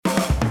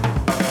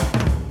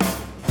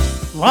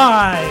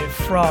Live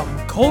from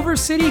Culver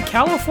City,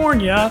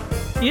 California,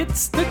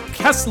 it's the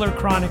Kessler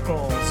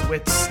Chronicles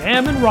with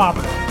Sam and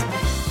Robert.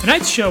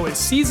 Tonight's show is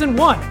Season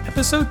 1,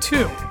 Episode 2,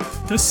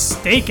 The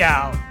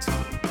Stakeout.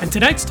 And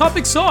tonight's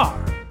topics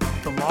are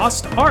the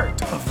lost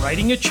art of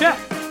writing a check,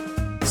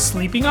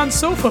 sleeping on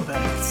sofa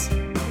beds,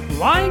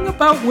 lying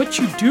about what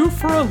you do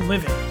for a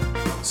living,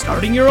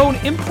 starting your own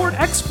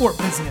import-export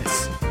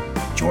business,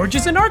 George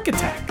is an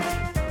architect,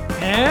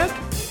 and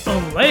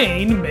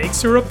Elaine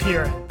makes her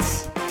appearance.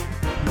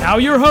 Now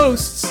your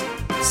hosts,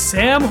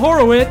 Sam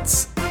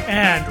Horowitz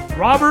and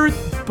Robert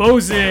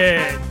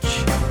Bozich.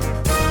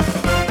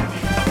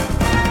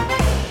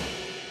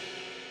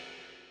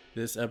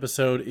 This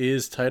episode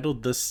is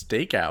titled The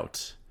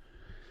Stakeout.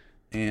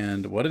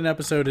 And what an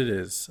episode it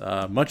is.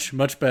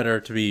 Much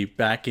better to be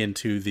back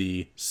into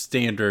the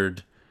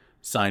standard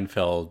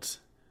Seinfeld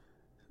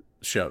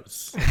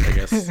shows, I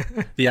guess.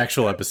 The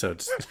actual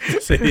episodes.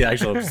 Say the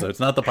actual episodes,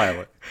 not the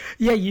pilot.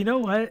 Yeah, you know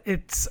what?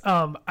 It's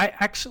I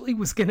actually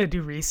was gonna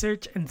do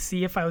research and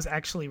see if I was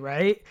actually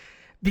right,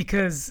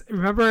 because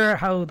remember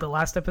how the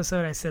last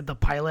episode I said the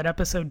pilot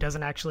episode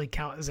doesn't actually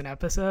count as an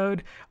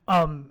episode?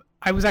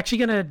 I was actually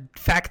gonna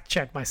fact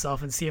check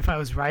myself and see if I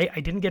was right. I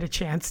didn't get a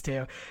chance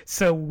to,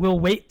 so we'll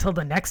wait till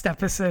the next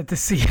episode to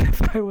see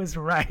if I was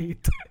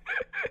right.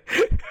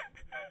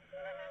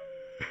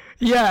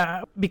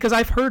 Yeah, because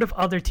I've heard of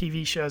other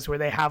TV shows where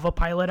they have a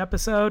pilot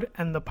episode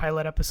and the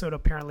pilot episode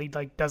apparently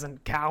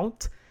doesn't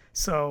count.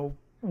 So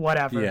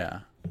whatever. Yeah.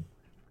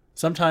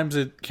 Sometimes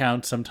it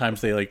counts.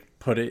 Sometimes they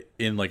put it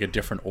in a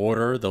different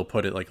order. They'll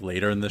put it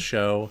later in the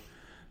show.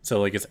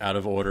 So it's out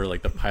of order,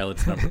 the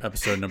pilot's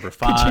episode number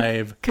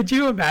 5. Could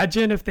you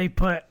imagine if they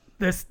put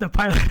the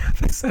pilot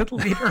episode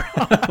later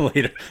on?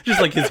 Later.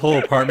 Just his whole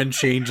apartment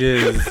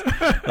changes.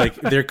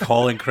 They're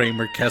calling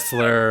Kramer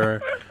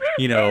Kessler.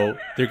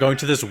 They're going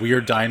to this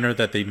weird diner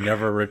that they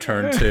never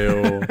return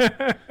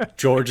to.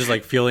 George is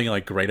feeling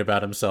great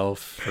about himself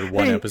for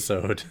one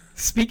episode.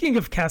 Speaking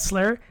of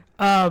Kessler,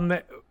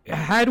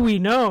 had we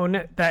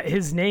known that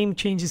his name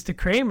changes to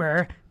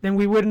Kramer, then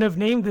we wouldn't have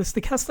named this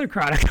the Kessler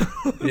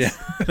Chronicles. Yeah,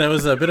 that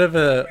was a bit of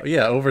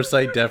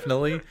oversight,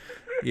 definitely.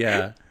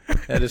 Yeah,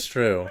 that is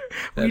true.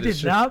 We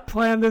did not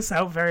plan this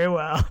out very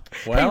well.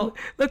 Well,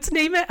 hey, let's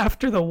name it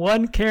after the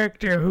one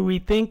character who we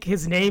think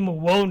his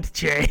name won't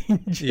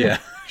change. Yeah.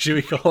 Should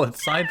we call it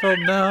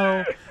Seinfeld?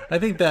 No. I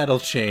think that'll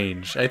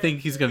change. I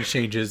think he's going to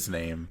change his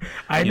name.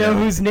 I know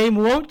whose name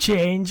won't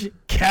change.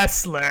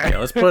 Kessler. Yeah,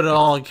 let's put it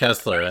all on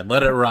Kessler and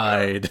let it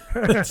ride.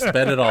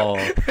 Spend it all.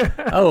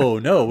 Oh,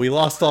 no, we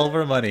lost all of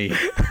our money.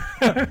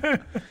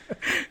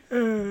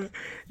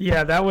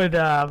 Yeah, that would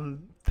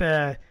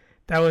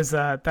that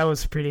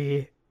was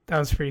pretty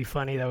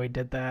funny that we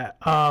did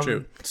that.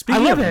 True.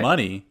 Speaking of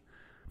money,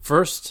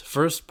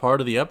 first part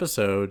of the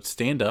episode,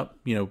 stand up,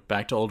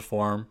 back to old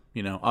form.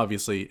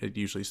 Obviously it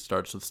usually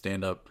starts with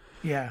stand up.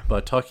 Yeah.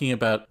 But talking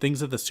about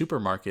things at the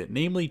supermarket,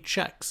 namely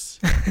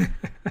checks.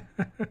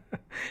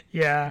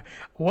 Yeah.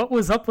 What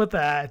was up with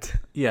that?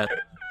 Yeah.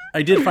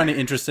 I did find it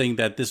interesting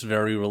that this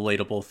very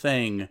relatable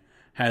thing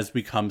has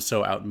become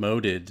so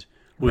outmoded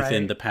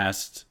within the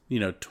past,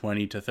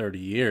 20 to 30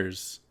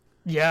 years.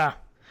 Yeah.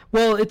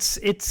 Well, it's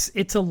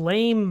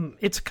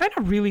kind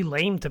of really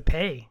lame to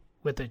pay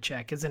with a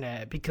check, isn't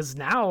it? Because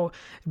now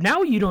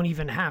you don't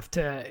even have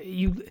to,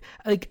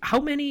 how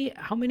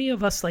many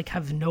of us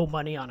have no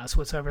money on us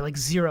whatsoever,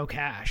 zero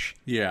cash.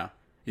 Yeah.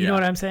 You know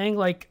what I'm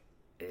saying?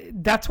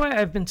 That's why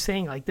I've been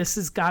saying this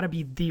has got to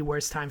be the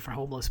worst time for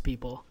homeless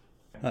people.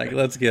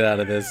 Let's get out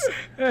of this.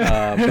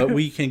 But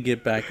we can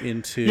get back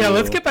into... Yeah,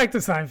 let's get back to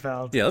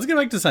Seinfeld. Yeah, let's get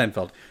back to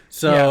Seinfeld.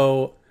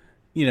 So,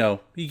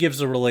 he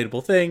gives a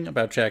relatable thing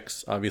about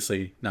checks.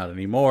 Obviously, not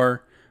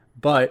anymore.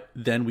 But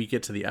then we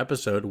get to the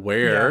episode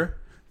where,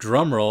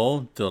 drum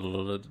roll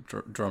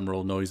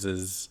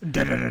noises.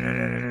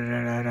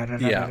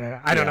 Yeah.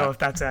 I don't know if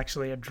that's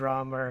actually a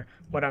drum or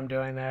what I'm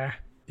doing there.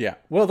 Yeah.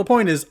 Well, the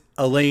point is,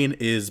 Elaine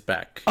is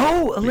back.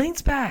 Oh,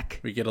 Elaine's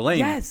back. We get Elaine.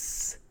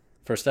 Yes.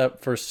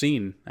 First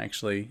scene,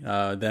 actually.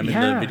 Them in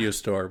the video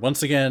store.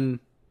 Once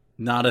again,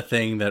 not a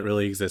thing that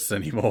really exists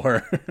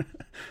anymore.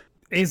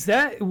 Is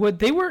that what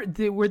they were?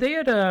 Were they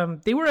at a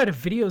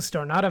video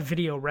store, not a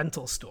video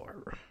rental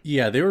store?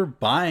 Yeah, they were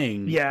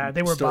buying. Yeah,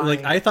 they were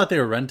buying. I thought they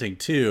were renting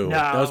too. No,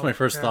 that was my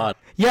first thought.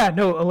 Yeah,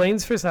 no,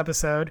 Elaine's first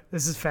episode.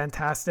 This is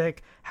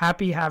fantastic.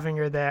 Happy having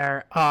her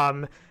there.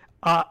 You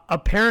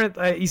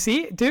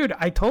see, dude,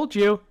 I told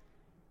you.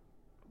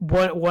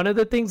 One of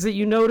the things that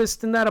you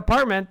noticed in that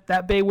apartment,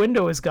 that bay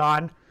window is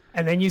gone,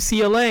 and then you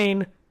see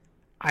Elaine.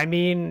 I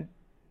mean,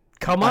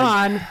 come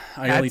on.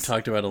 I only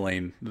talked about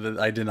Elaine.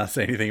 I did not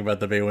say anything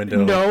about the bay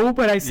window. No,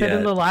 but I said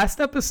in the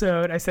last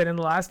episode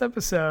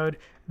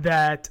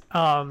that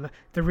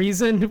the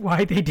reason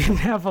why they didn't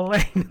have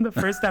Elaine in the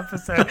first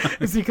episode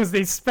is because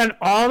they spent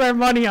all their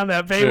money on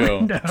that bay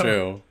window.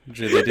 True.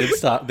 They did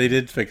stop. They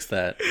did fix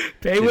that.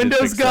 Bay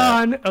window's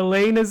gone.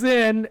 Elaine is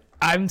in.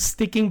 I'm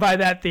sticking by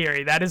that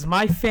theory. That is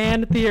my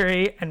fan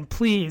theory, and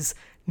please,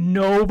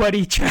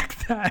 nobody check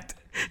that.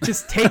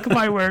 Just take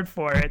my word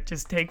for it.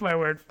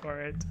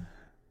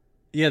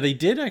 Yeah, they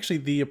did actually.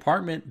 The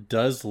apartment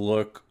does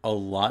look a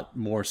lot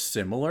more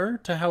similar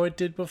to how it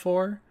did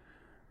before.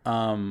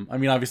 I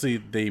mean, obviously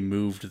they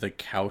moved the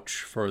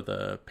couch for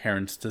the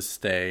parents to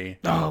stay,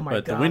 Oh my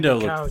but god, the window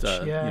the looked,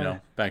 couch, yeah.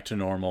 back to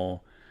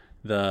normal.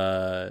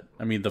 The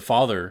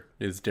father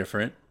is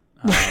different.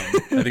 I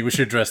think we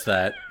should address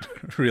that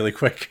really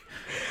quick.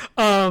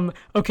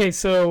 Okay,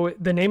 so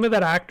the name of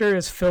that actor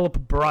is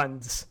Philip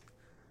Bruns.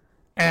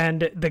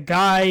 And the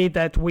guy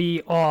that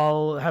we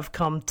all have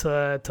come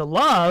to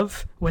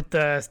love with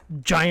the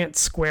giant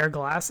square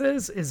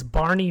glasses is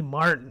Barney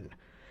Martin.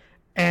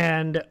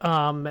 And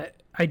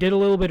I did a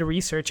little bit of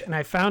research, and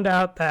I found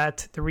out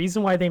that the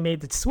reason why they made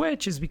the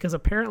switch is because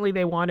apparently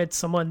they wanted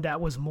someone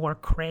that was more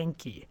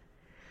cranky.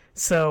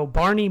 So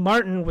Barney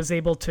Martin was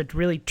able to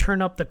really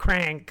turn up the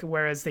crank,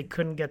 whereas they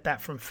couldn't get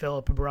that from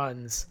Philip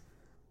Bruns.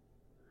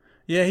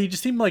 Yeah, he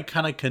just seemed like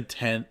kind of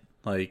content,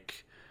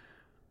 like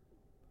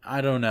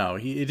I don't know.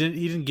 He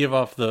didn't give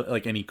off the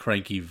like any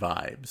cranky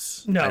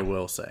vibes. No. I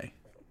will say.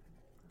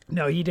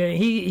 No, he didn't.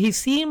 He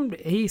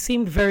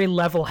seemed very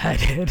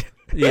level-headed.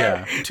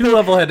 Yeah, too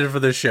level-headed for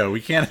this show.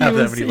 We can't have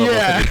that many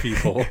level-headed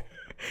people.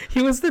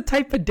 He was the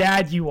type of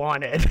dad you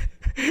wanted.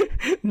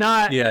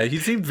 Not. Yeah, he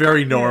seemed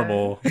very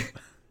normal. Yeah.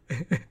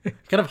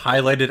 Kind of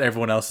highlighted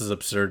everyone else's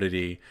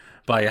absurdity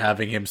by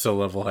having him so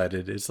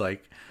level-headed. It's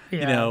like,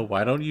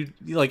 why don't you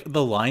like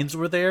the lines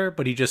were there,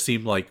 but he just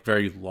seemed like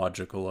very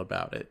logical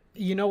about it.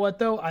 You know what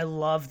though? I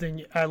love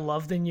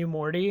the new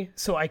Morty,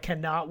 so I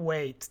cannot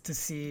wait to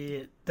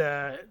see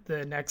the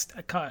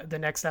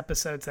next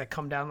episodes that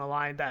come down the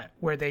line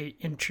where they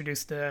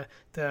introduce the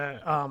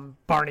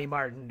Barney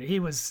Martin. He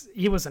was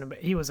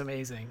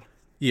amazing.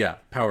 Yeah,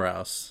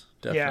 powerhouse,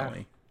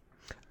 definitely.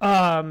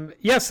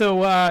 Yeah.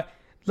 So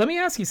let me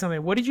ask you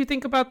something. What did you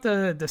think about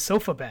the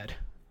sofa bed?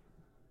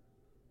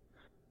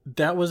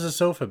 That was a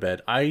sofa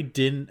bed. I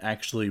didn't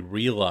actually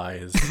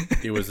realize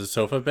it was a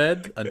sofa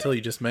bed until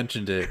you just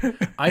mentioned it.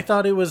 I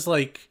thought it was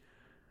like,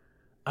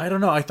 I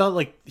don't know. I thought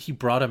like he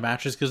brought a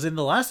mattress because in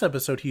the last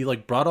episode he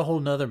like brought a whole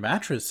nother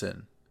mattress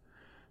in.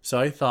 So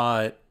I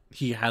thought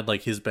he had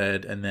like his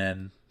bed and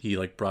then he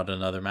like brought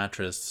another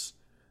mattress.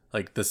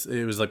 Like this,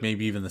 it was like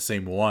maybe even the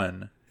same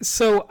one.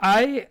 So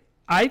I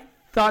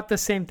thought the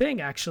same thing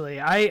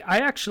actually. I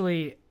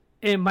actually.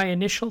 And my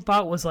initial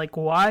thought was like,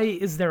 why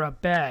is there a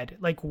bed?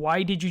 Like,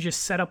 why did you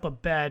just set up a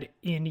bed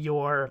in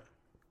your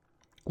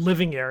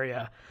living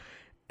area?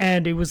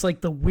 And it was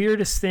like the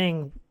weirdest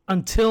thing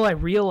until I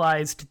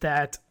realized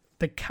that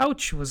the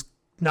couch was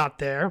not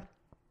there.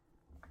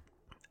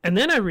 And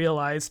then I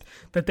realized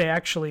that they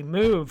actually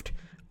moved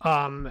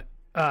the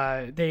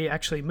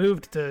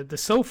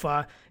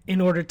sofa in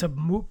order to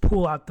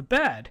pull out the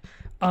bed.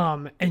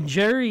 And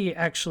Jerry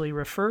actually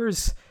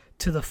refers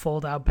to the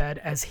fold-out bed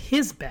as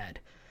his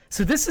bed.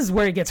 So this is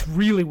where it gets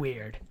really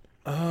weird.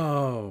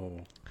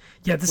 Oh.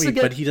 Yeah, but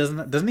he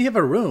doesn't he have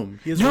a room?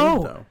 He has a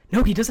room, though.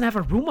 No, he doesn't have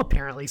a room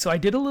apparently. So I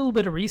did a little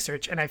bit of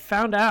research and I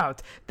found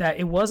out that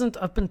it wasn't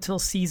up until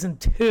season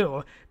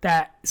 2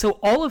 so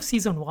all of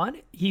season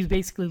 1, he's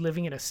basically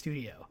living in a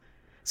studio.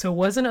 So it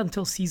wasn't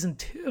until season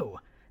 2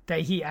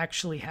 that he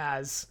actually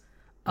has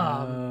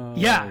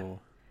yeah.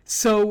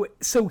 So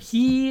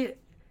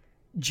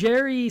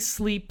Jerry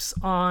sleeps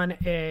on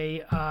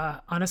a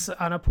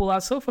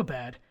pull-out sofa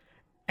bed.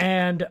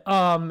 And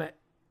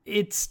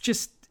it's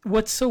just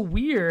what's so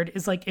weird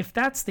is like if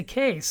that's the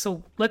case.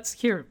 So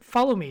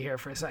follow me here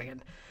for a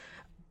second.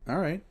 All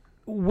right.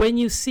 When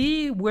you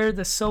see where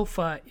the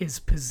sofa is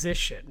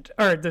positioned,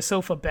 or the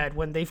sofa bed,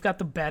 when they've got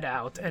the bed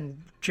out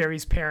and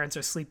Jerry's parents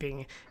are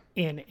sleeping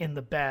in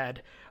the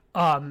bed,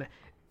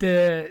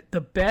 the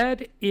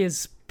bed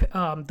is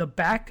the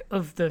back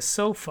of the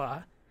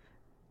sofa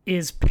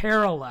is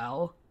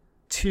parallel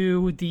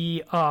to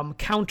the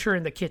counter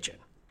in the kitchen.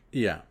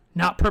 Yeah.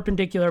 Not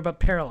perpendicular,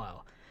 but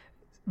parallel.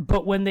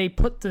 But when they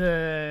put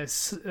the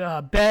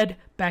bed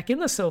back in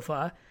the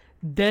sofa,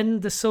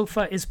 then the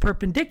sofa is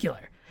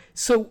perpendicular.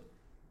 So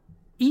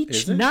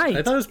each night...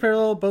 I thought it was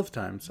parallel both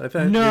times. I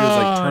thought it was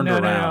like turned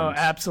around. No,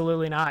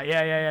 absolutely not.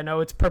 Yeah. No,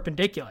 it's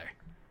perpendicular.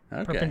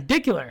 Okay.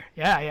 Perpendicular.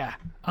 Yeah.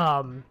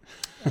 I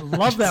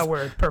love that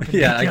word,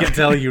 perpendicular. Yeah, I can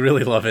tell you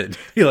really love it.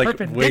 You're like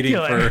waiting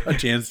for a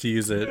chance to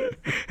use it.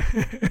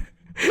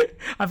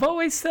 I've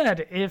always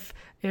said if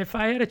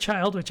I had a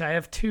child, which I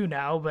have 2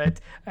 now,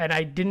 and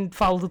I didn't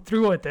follow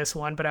through with this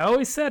one, but I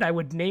always said I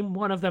would name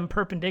one of them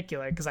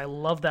perpendicular because I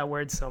love that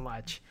word so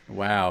much.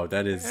 Wow,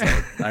 that is.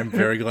 I'm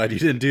very glad you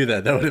didn't do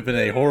that. That would have been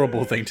a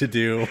horrible thing to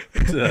do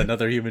to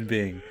another human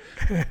being.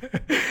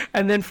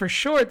 And then for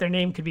short, their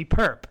name could be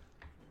Perp,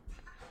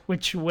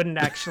 which wouldn't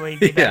actually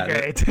be that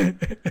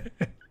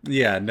great.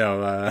 Yeah,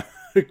 no,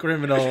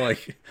 criminal.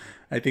 Like,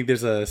 I think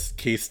there's a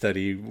case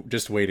study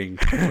just waiting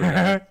for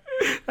that.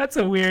 That's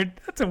a weird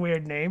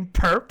name,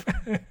 Perp.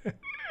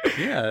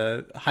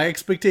 Yeah, high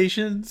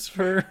expectations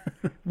for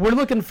we're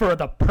looking for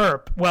the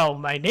perp. Well,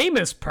 my name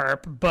is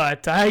Perp,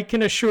 but I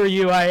can assure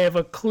you I have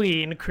a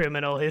clean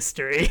criminal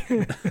history.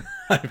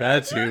 I've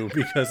had to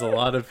because a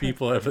lot of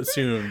people have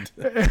assumed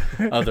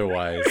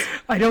otherwise.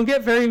 I don't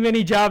get very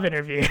many job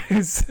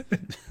interviews.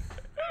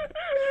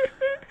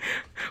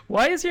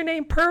 Why is your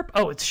name Perp?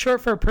 Oh, it's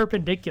short for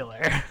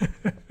perpendicular.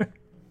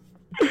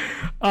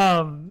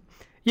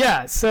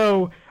 Yeah,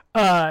 so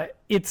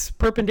it's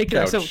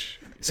perpendicular. Couch.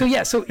 So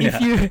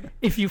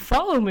if you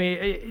follow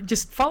me,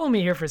 just follow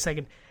me here for a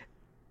second.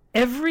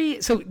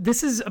 So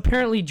this is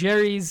apparently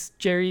Jerry's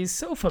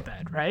sofa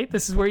bed, right?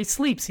 This is where he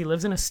sleeps. He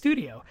lives in a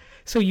studio.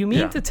 So you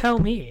mean to tell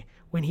me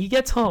when he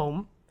gets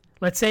home,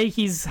 let's say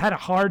he's had a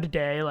hard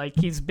day, like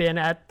he's been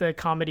at the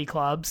comedy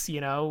clubs,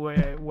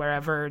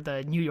 wherever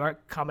the New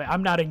York comedy.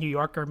 I'm not a New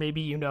Yorker.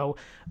 Maybe you know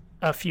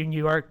a few New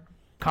York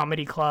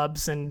comedy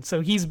clubs, and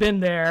so he's been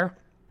there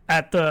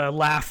at the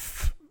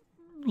Laugh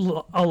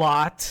a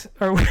Lot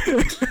or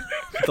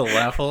the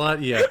Laugh a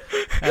Lot. Yeah,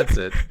 that's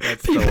it.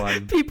 That's the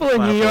one. People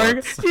in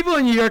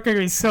New York are gonna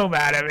be so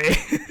mad at me.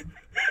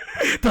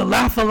 The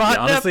Laugh a Lot.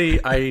 Yeah,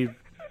 honestly,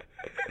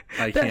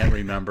 I can't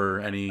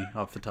remember any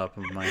off the top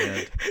of my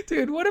head.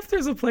 Dude, what if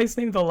there's a place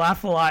named the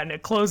Laugh a Lot and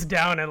it closed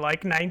down in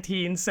like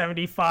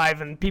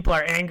 1975 and people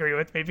are angry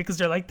with me because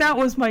they're like, that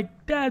was my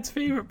dad's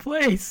favorite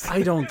place?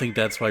 I don't think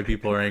that's why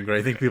people are angry.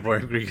 I think people are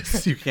angry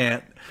because you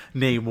can't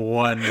name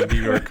one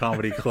New York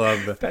comedy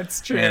club.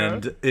 That's true.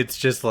 And it's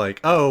just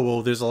like, oh,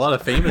 well, there's a lot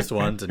of famous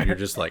ones, and you're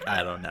just like,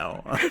 I don't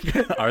know.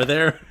 Are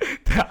there?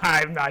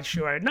 I'm not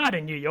sure. Not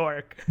in New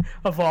York,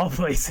 of all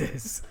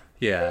places.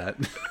 Yeah.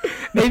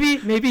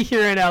 maybe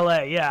here in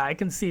LA, yeah, I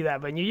can see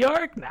that, but New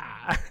York,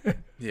 nah.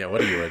 Yeah,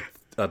 what are you,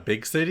 a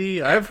big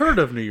city? I've heard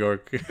of New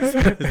York. Is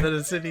that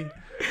a city?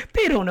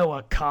 They don't know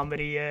what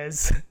comedy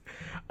is.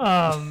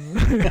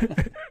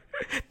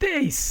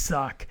 They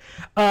suck.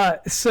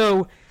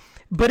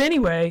 But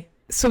anyway,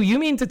 so you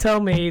mean to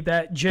tell me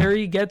that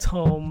Jerry gets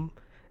home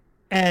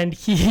and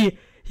he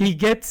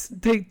gets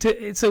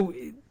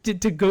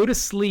to go to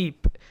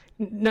sleep.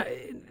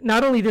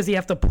 Not only does he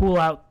have to pull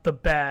out the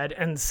bed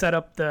and set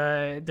up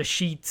the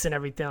sheets and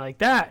everything like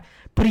that,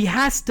 but he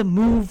has to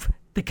move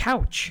the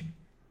couch.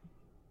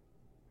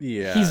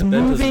 Yeah, he's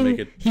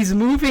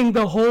moving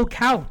the whole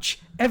couch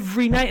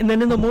every night, and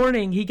then in the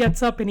morning he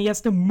gets up and he has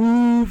to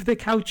move the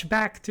couch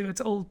back to its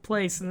old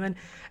place. And then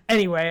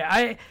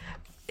anyway,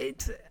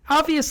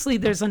 obviously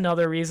there's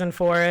another reason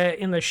for it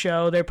in the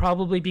show. They're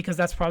probably, because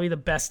that's probably the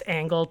best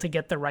angle to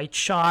get the right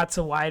shots,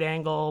 a wide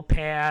angle,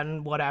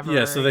 pan, whatever.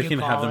 Yeah, so they can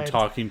have them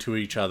talking to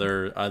each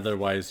other.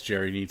 Otherwise,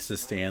 Jerry needs to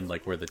stand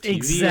like where the TV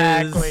is.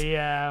 Exactly,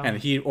 yeah.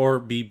 And or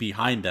be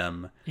behind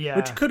them. Yeah.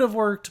 Which could have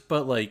worked,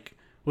 but like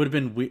would have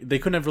been, they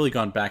couldn't have really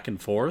gone back and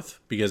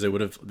forth because they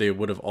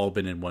would have all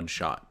been in one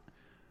shot.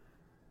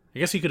 I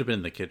guess he could have been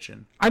in the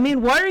kitchen. I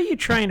mean, why are you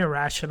trying to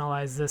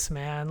rationalize this,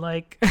 man?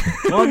 Like,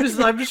 well, I'm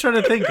just trying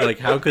to think, like,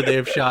 how could they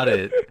have shot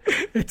it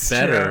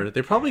better? True.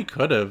 They probably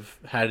could have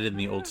had it in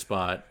the old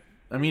spot.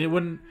 I mean,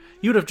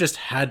 you would have just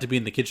had to be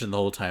in the kitchen the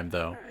whole time,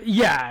 though.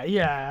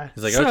 Yeah.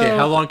 It's like, okay,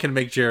 how long can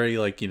make Jerry,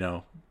 like,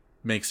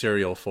 make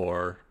cereal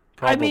for?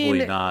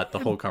 Probably not the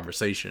whole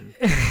conversation.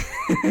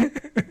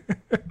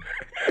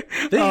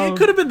 It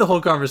could have been the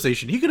whole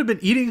conversation. He could have been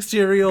eating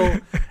cereal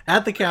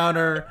at the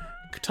counter,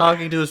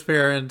 talking to his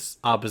parents,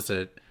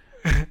 opposite.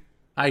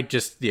 I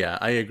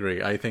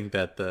agree. I think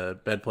that the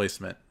bed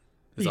placement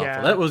is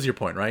awful. That was your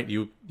point, right?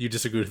 You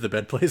disagreed with the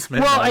bed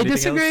placement? Well, I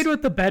disagreed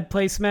with the bed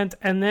placement,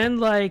 and then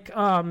like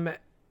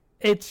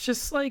it's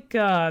just like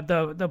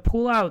the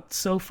pull out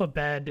sofa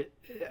bed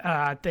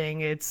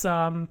thing. It's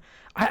I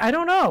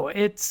don't know.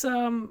 It's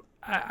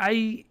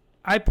I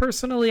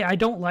personally I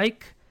don't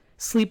like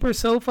sleeper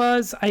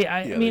sofas.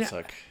 I mean, they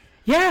suck.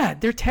 Yeah,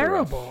 they're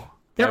terrible.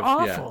 They're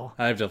awful.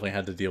 Yeah, I've definitely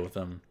had to deal with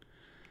them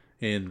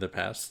in the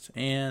past,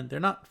 and they're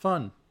not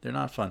fun.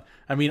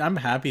 I mean, I'm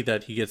happy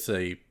that he gets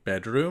a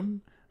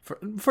bedroom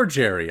for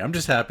Jerry. I'm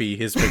just happy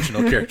his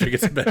fictional character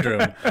gets a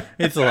bedroom.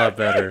 It's a lot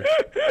better.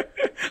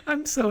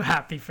 I'm so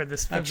happy for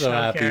this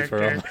fictional character.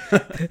 For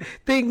him.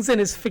 Things in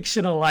his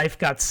fictional life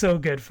got so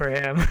good for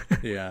him.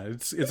 Yeah,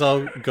 it's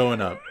all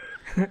going up.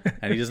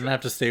 And he doesn't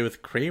have to stay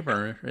with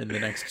Kramer in the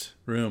next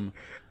room.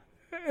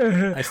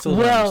 I still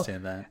don't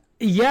understand that.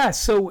 Yeah,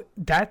 so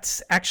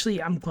that's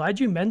actually, I'm glad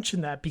you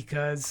mentioned that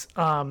because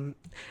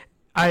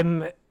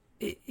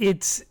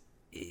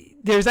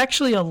there's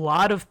actually a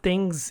lot of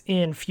things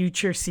in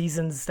future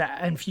seasons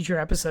and future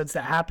episodes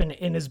that happen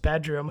in his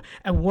bedroom.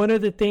 And one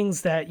of the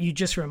things that you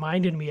just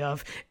reminded me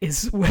of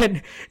is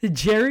when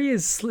Jerry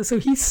so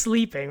he's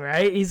sleeping,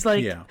 right? He's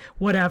like,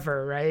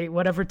 whatever, right?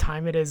 Whatever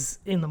time it is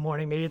in the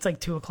morning, maybe it's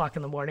like 2:00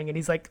 in the morning, and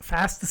he's like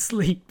fast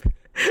asleep.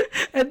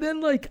 And then,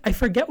 like, I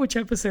forget which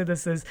episode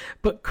this is,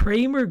 but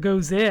Kramer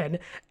goes in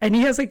and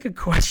he has like a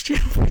question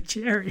for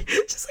Jerry.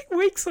 Just like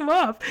wakes him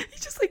up. He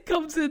just like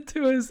comes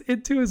into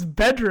his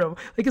bedroom.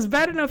 Like, it's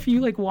bad enough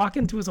you like walk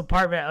into his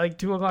apartment at like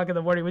 2:00 in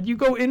the morning. When you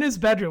go in his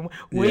bedroom,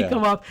 wake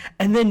him up,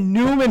 and then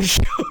Newman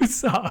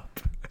shows up.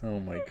 Oh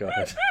my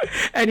god.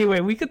 Anyway,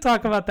 we could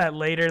talk about that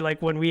later,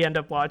 like when we end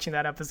up watching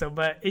that episode,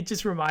 but it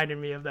just reminded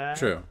me of that.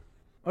 True.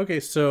 Okay,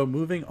 so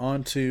moving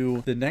on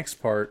to the next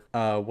part,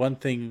 one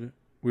thing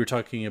we were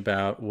talking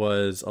about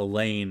was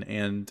Elaine,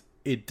 and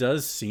it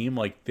does seem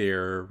like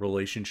their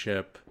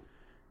relationship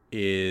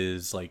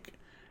is like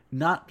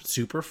not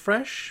super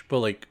fresh, but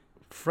like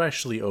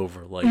freshly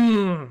over. Like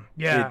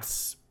yeah,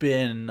 it's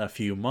been a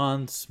few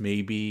months,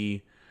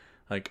 maybe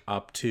like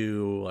up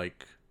to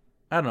like,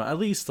 I don't know, at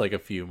least like a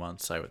few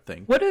months, I would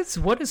think. What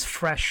is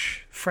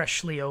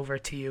freshly over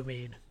to you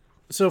mean?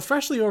 So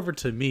freshly over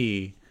to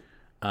me,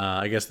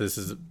 I guess this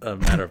is a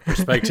matter of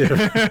perspective.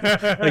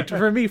 Like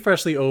for me,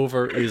 freshly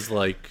over is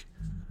like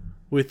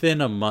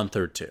within a month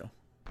or two.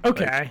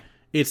 Okay. Like,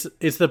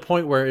 it's the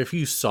point where if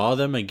you saw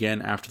them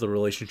again after the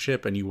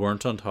relationship and you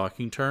weren't on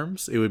talking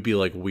terms, it would be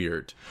like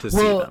weird to see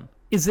them.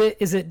 Is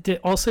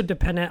it also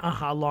dependent on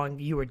how long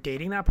you were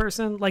dating that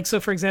person? Like, so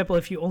for example,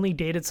 if you only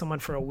dated someone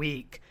for a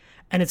week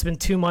and it's been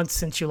 2 months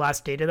since you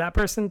last dated that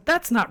person,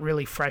 that's not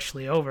really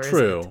freshly over.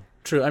 True. Is it?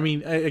 True. I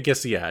mean, I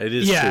guess, yeah, it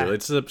is true.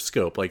 It's a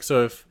scope. Like,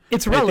 so if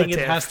it's relative, I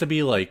think it has to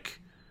be like,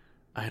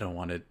 I don't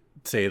want to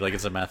say like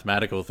it's a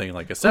mathematical thing,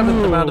 like a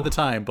seventh amount of the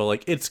time, but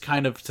like it's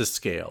kind of to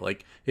scale.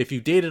 Like if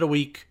you dated a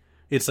week,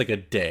 it's like a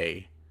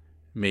day,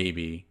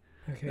 maybe.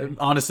 Okay.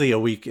 Honestly, a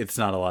week, it's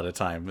not a lot of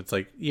time. It's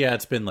like, yeah,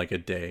 it's been like a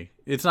day.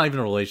 It's not even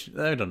a relation.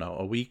 I don't know,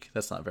 a week.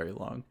 That's not very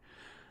long.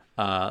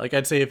 Like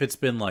I'd say if it's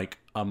been like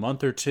a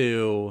month or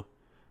two,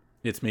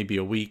 it's maybe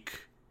a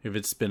week. If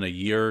it's been a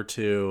year or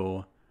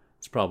two,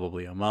 it's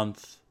probably a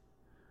month.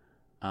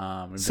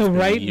 So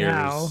right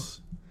now,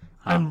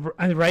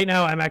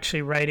 I'm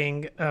actually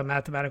writing a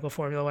mathematical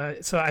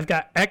formula. So I've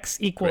got X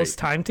equals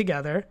time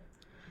together,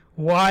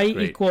 Y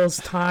equals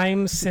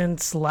time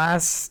since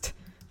last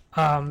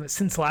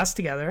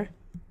together,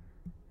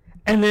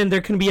 and then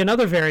there can be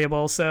another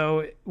variable.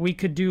 So we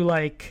could do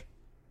like,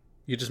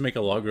 you just make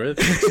a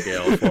logarithmic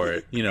scale for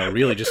it. You know,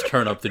 really just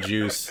turn up the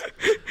juice.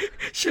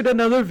 Should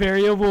another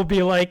variable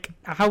be like,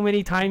 how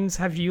many times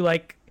have you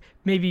like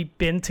maybe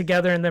been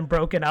together and then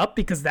broken up?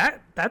 Because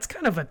that's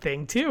kind of a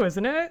thing too,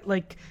 isn't it?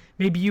 Like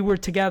maybe you were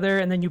together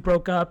and then you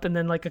broke up and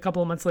then like a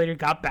couple of months later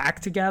got back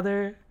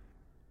together.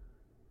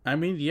 I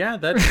mean, yeah,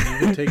 that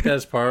you would take that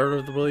as part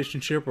of the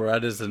relationship or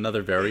that is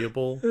another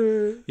variable.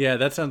 Yeah,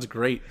 that sounds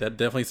great. That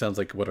definitely sounds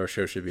like what our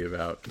show should be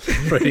about.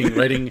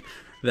 writing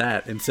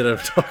that instead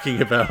of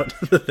talking about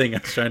the thing I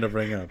was trying to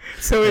bring up.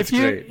 So if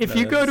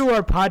you go to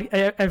our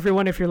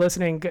everyone, if you're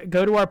listening,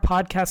 go to our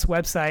podcast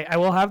website. I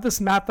will have this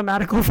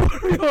mathematical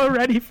formula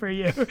ready for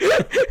you.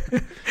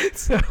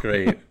 So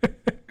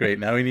Great.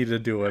 Now we need to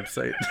do a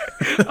website.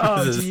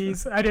 Oh,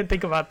 jeez. I didn't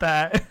think about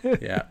that.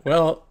 Yeah.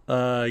 Well,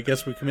 I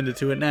guess we're committed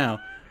to it now.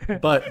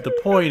 But the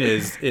point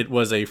is, it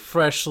was a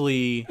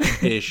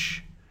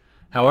freshly-ish,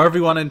 however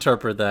you want to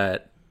interpret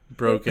that,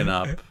 broken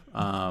up.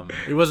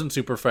 It wasn't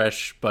super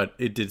fresh, but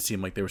it did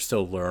seem like they were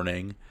still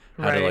learning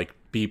how to like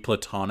be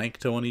platonic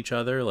to one each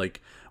other,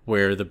 like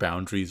where the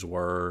boundaries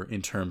were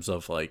in terms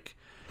of like,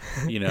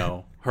 you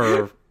know,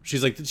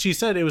 she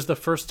said it was the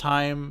first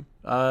time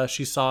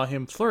she saw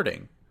him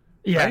flirting.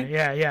 Yeah, right?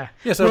 yeah.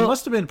 Yeah, so it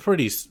must have been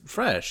pretty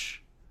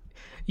fresh.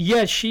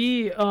 Yeah,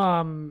 she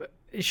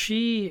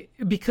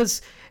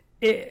because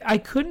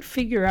I couldn't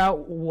figure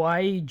out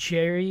why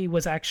Jerry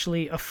was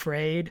actually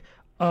afraid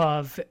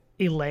of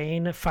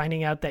Elaine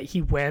finding out that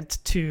he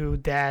went to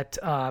that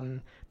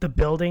the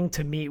building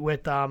to meet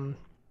with I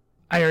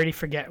already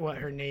forget what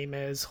her name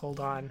is. Hold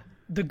on.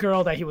 The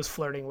girl that he was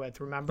flirting with,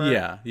 remember?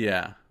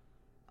 Yeah.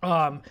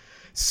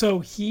 So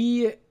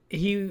he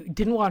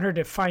didn't want her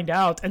to find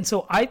out, and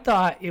so I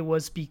thought it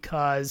was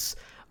because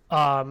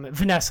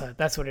Vanessa,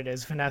 that's what it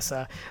is,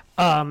 Vanessa.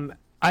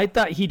 I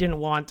thought he didn't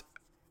want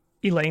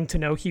Elaine to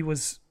know he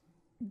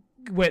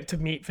went to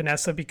meet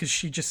Vanessa because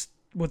she just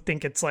would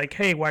think it's like,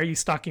 hey, why are you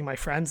stalking my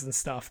friends and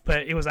stuff?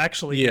 But it was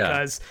actually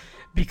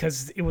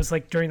because it was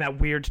like during that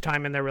weird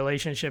time in their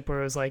relationship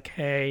where it was like,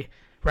 hey,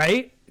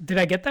 right? Did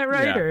I get that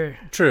right? Yeah. Or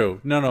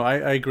True. No, I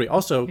agree.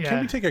 Also,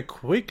 can we take a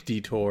quick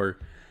detour?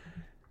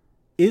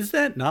 Is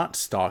that not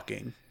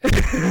stalking?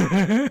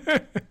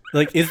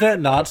 Like, is that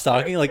not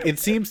stalking? Like, it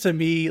seems to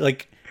me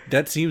like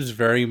that seems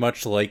very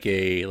much like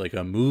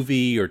a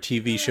movie or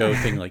TV show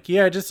thing. Like,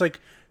 yeah, just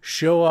like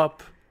show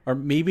up. Or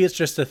maybe it's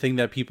just a thing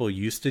that people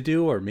used to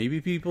do, or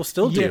maybe people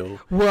still do.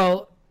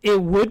 Well,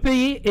 it would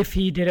be if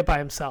he did it by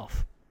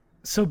himself.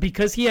 So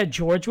because he had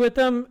George with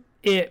him,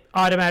 it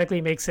automatically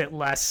makes it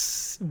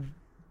less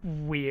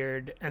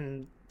weird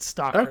and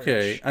stalkerish.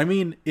 Okay. I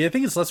mean, I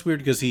think it's less weird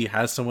because he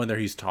has someone there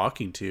he's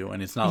talking to,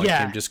 and it's not like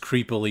him just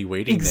creepily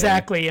waiting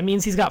Exactly. there. It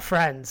means he's got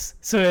friends.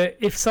 So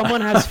if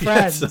someone has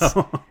friends...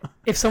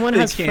 If someone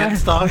has friends... They can't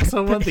stalk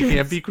someone? They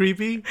can't be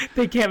creepy?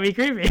 They can't be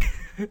creepy.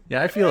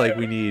 Yeah, I feel like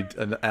we need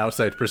an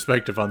outside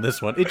perspective on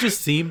this one. It just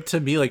seemed to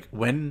me like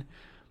when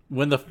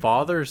the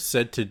father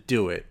said to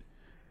do it,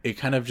 it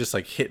kind of just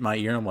like hit my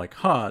ear. I'm like,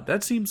 huh,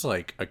 that seems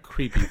like a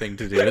creepy thing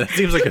to do. That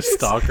seems like a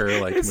stalker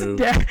like move.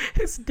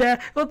 His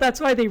dad. Well, that's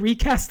why they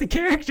recast the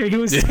character. He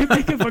was too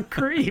big of a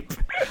creep.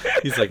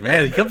 He's like,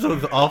 man, he comes up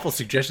with awful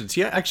suggestions.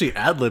 He actually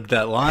ad-libbed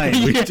that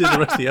line. We did the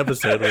rest of the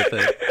episode with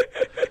it.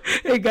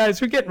 Hey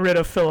guys, we're getting rid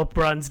of Philip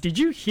Bruns. Did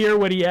you hear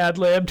what he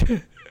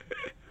ad-libbed?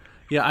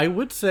 Yeah, I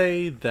would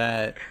say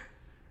that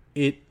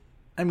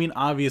I mean,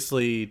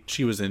 obviously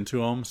she was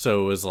into him,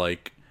 so it was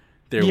like,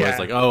 there was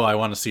like, oh, I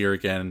want to see her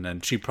again,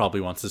 and she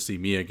probably wants to see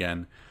me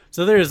again.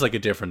 So there is like a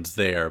difference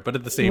there, but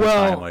at the same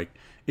time, like,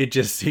 it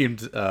just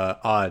seemed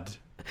odd.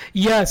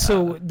 Yeah,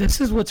 so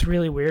this is what's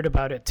really weird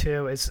about it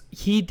too, is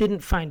he didn't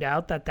find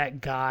out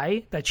that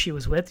guy that she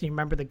was with, you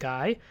remember the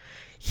guy?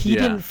 He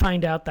didn't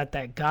find out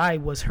that guy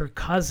was her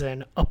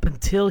cousin up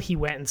until he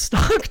went and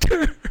stalked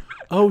her.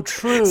 Oh,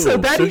 true. So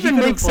that even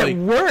makes it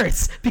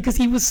worse, because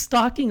he was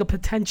stalking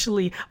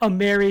a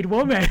married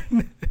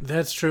woman.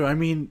 That's true. I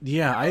mean,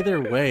 yeah,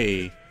 either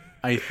way,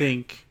 I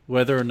think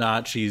whether or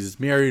not she's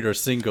married or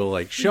single,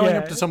 like showing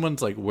up to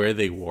someone's like where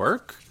they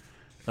work,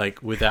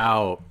 like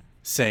without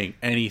saying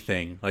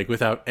anything, like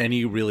without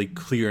any really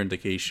clear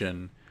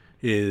indication,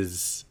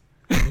 is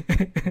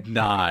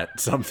not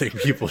something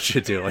people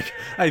should do. Like,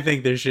 I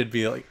think there should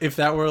be, like, if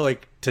that were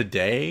like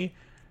today,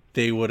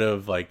 they would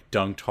have like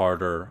dunked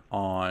harder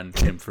on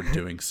him for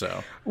doing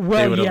so. Well,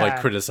 they would have like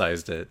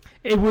criticized it.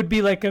 It would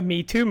be like a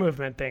Me Too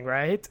movement thing,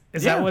 right?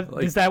 Is that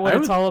what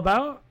it's all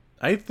about?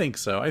 I think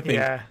so. I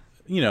think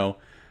you know,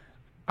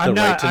 I'm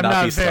not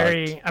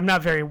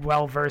very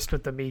well versed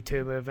with the Me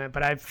Too movement,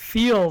 but I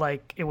feel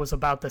like it was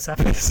about this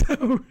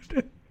episode.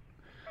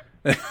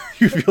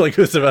 You feel like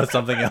it was about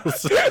something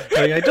else.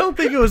 Like, I don't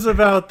think it was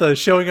about the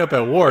showing up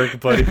at work,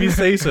 but if you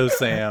say so,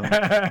 Sam,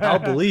 I'll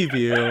believe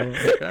you.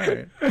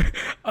 Like,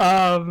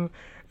 all right.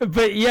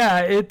 But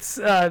yeah,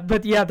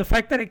 the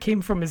fact that it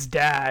came from his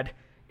dad,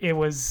 it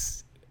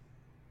was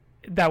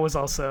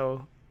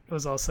also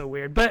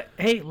weird. But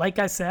hey, like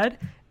I said,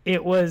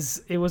 it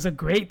was a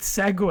great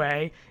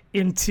segue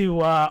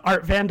into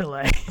Art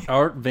Vandelay.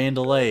 Art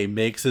Vandelay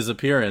makes his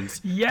appearance.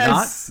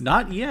 Yes.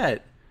 Not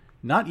yet.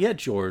 Not yet,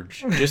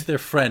 George. Just their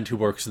friend who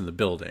works in the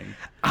building.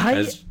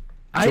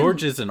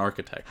 George is an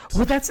architect.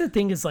 Well, that's the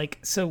thing is, like,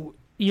 so,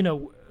 you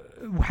know,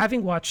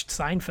 having watched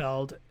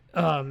Seinfeld,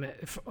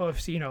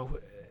 you know,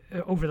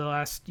 over the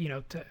last, you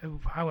know,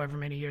 however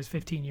many years,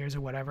 15 years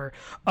or whatever,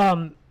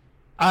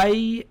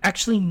 I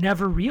actually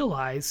never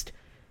realized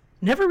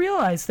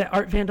that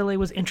Art Vandelay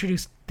was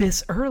introduced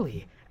this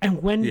early.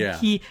 And when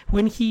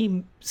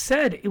he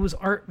said it was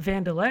Art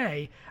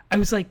Vandelay, I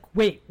was like,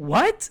 wait,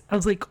 what? I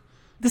was like,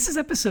 this is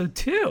episode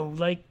 2.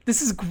 Like, this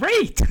is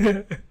great.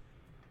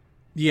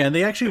 Yeah, and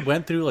they actually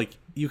went through, like,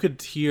 you could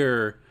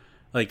hear,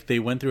 like, they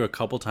went through a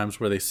couple times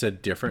where they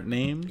said different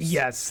names.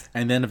 Yes.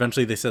 And then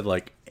eventually they said,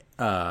 like,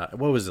 what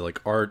was it,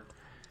 like, Art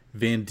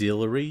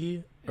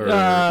Vandelay? Or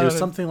it was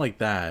something like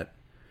that.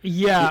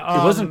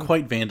 Yeah. It wasn't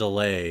quite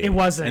Vandelay. It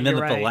wasn't, And then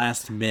at the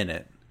last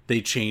minute, they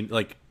changed,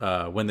 like,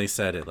 when they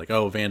said it, like,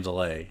 oh,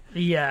 Vandelay.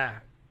 Yeah.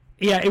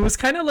 Yeah, it was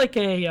kind of like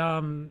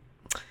a...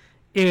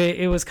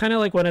 It was kind of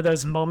like one of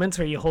those moments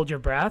where you hold your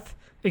breath,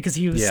 because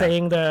he was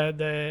saying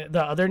the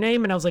other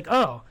name, and I was like,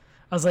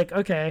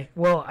 okay,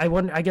 well,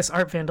 I guess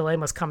Art Vandelay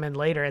must come in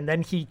later, and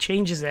then he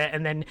changes it,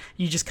 and then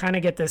you just kind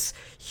of get this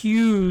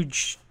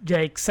huge,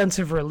 like, sense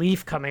of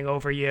relief coming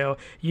over you.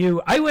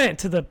 I went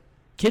to the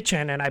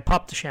kitchen and I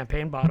popped the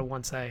champagne bottle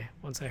once I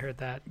heard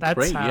that. That's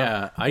great.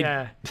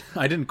 I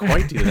didn't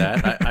quite do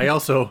that.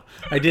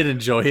 I did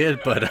enjoy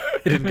it, but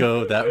I didn't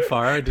go that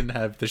far. I didn't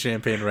have the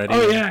champagne ready.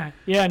 Oh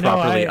yeah,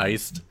 properly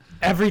iced.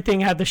 Everything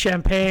had the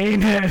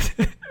champagne and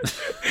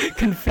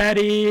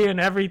confetti and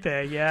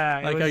everything. Yeah,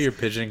 I like how you're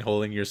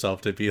pigeonholing yourself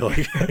to be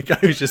like a guy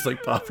who's just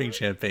like popping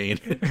champagne.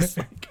 It's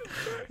like,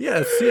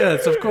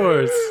 yes, of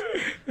course.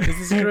 This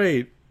is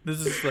great. This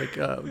is like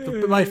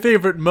my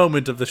favorite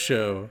moment of the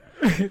show.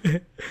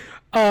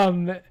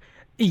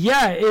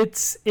 Yeah,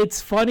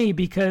 it's funny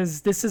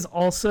because this is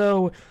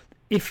also,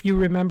 if you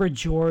remember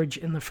George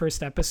in the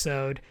first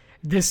episode,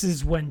 this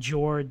is when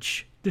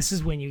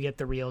you get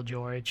the real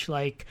George.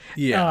 Like,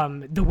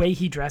 the way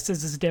he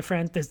dresses is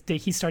different.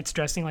 He starts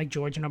dressing like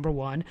George, number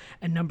 1,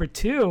 and number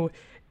 2,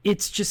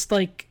 it's just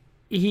like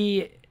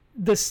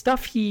the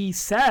stuff he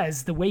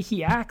says, the way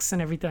he acts and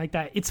everything like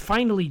that, it's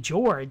finally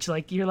George.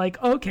 Like, you're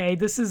like, okay,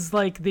 this is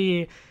like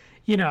the,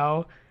 you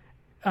know,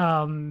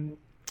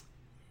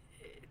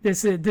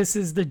 this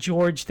is the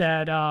George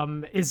that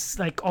is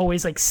like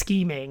always like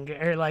scheming,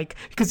 or like,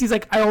 because he's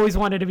like, I always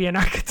wanted to be an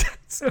architect.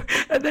 So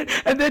and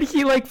then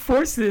he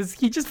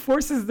just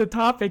forces the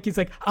topic. He's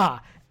like,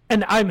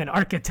 and I'm an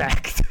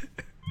architect.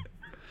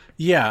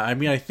 Yeah, I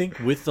mean, I think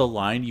with the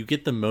line, you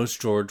get the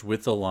most George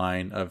with the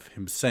line of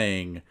him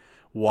saying,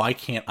 why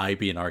can't I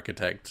be an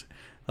architect?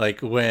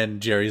 Like, when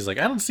Jerry's like,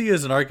 I don't see you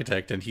as an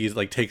architect, and he's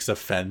like takes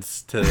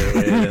offense to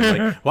it, and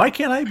like, why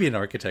can't I be an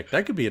architect?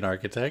 I could be an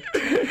architect.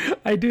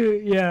 I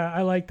do, yeah,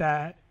 I like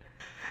that.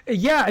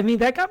 Yeah, I mean,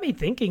 that got me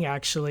thinking,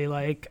 actually.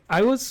 Like,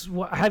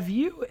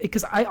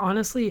 because I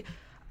honestly,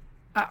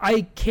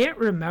 I can't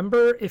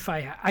remember if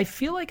I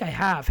feel like I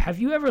have. Have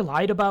you ever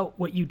lied about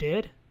what you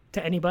did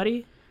to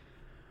anybody?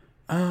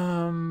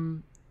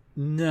 No.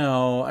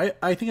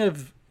 I think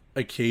I've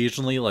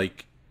occasionally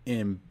like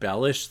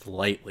embellished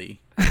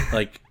lightly.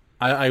 Like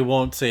I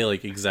won't say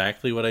like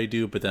exactly what I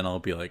do, but then I'll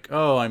be like,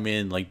 oh, I'm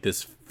in like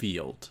this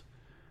field.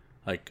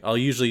 Like I'll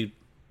usually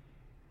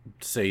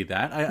say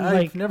that.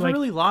 I've never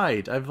really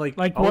lied. I've like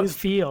what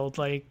field?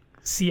 Like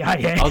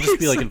CIA? I'll just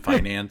be like in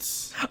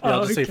finance. Yeah,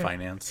 I'll just say okay.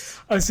 finance.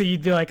 Oh, so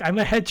you'd be like, I'm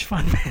a hedge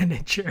fund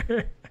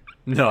manager.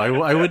 No,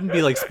 I wouldn't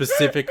be like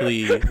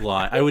specifically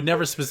lie. I would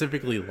never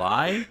specifically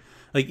lie.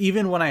 Like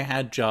even when I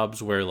had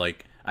jobs where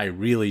like I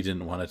really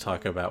didn't want to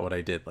talk about what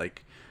I did,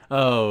 like,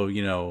 oh,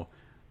 you know,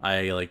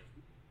 I like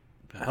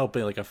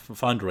helping like a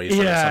fundraiser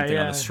or something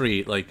on the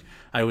street. Like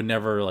I would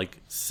never like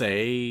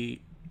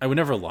say, I would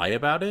never lie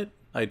about it.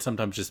 I'd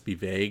sometimes just be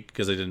vague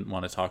because I didn't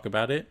want to talk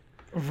about it.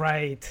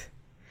 Right.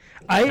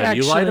 Have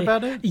you lied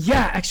about it?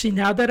 Yeah, actually,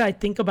 now that I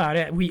think about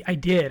it, I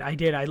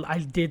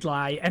did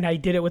lie, and I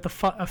did it with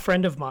a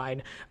friend of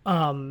mine.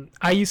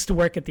 I used to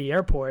work at the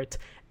airport,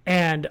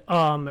 and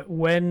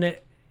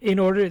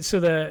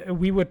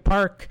we would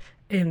park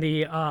in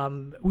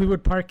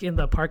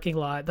the parking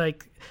lot,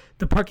 like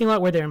the parking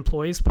lot where their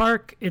employees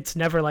park. It's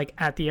never like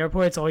at the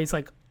airport. It's always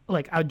like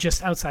out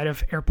just outside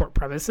of airport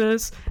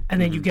premises, and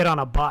then you get on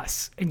a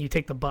bus and you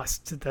take the bus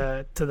to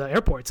the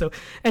airport. So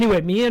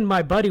anyway, me and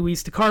my buddy, we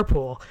used to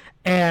carpool,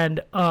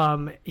 and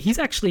he's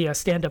actually a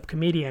stand-up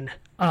comedian,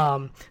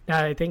 now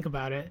that I think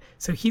about it.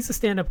 So he's a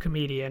stand-up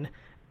comedian,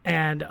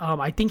 and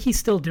I think he's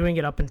still doing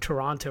it up in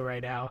Toronto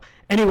right now.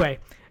 Anyway,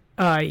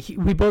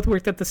 we both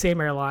worked at the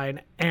same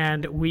airline,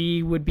 and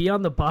we would be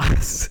on the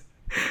bus.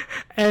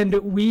 And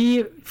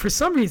we, for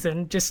some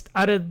reason, just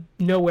out of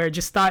nowhere,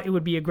 just thought it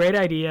would be a great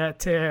idea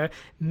to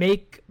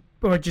make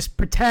or just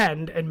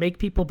pretend and make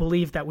people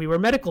believe that we were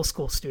medical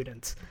school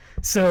students.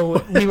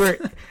 So we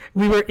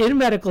were in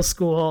medical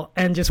school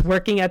and just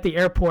working at the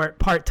airport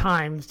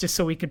part-time just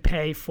so we could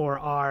pay for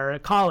our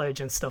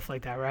college and stuff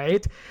like that,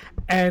 right?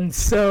 And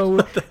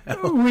so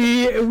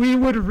we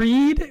would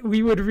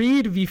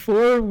read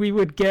before we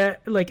would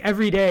get, like,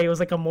 every day. It was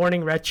like a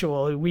morning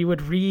ritual. We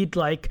would read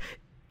like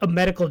a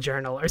medical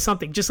journal or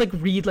something, just like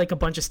read like a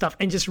bunch of stuff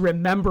and just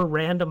remember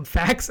random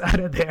facts out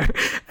of there.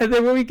 And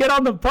then when we get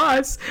on the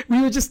bus,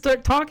 we would just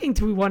start talking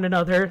to one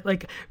another,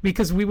 like,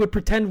 because we would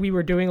pretend we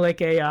were doing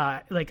like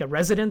a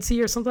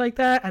residency or something like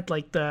that at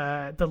like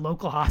the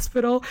local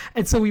hospital.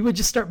 And so we would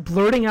just start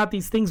blurting out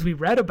these things we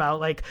read about,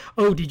 like,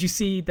 oh, did you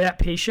see that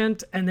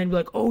patient? And then be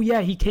like, oh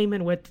yeah, he came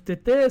in with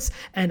this,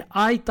 and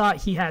I thought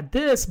he had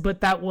this,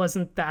 but that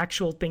wasn't the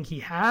actual thing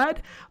he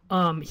had.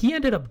 He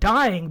ended up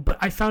dying, but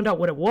I found out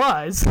what it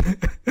was.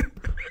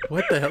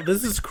 What the hell?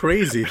 This is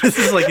crazy. This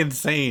is like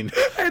insane.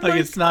 Like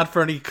it's not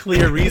for any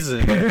clear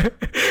reason. And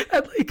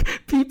like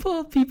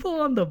people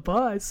on the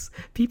bus,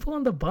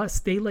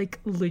 they like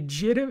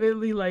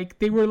legitimately, like,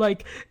 they were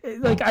like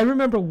I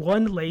remember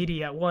one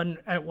lady at one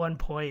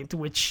point,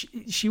 which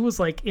she was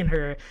like in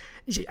her,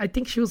 I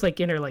think she was like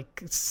in her like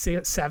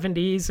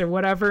 70s or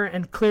whatever,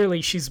 and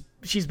clearly she's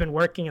been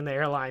working in the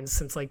airlines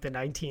since like the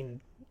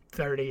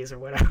 1930s or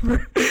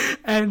whatever.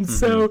 And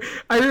so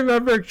I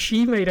remember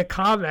she made a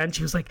comment.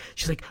 She's like,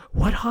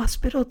 what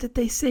hospital did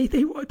they say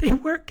they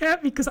work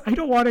at? Because I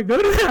don't want to go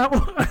to that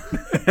one.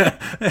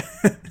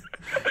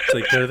 It's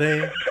like, are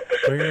they?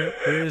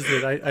 Where is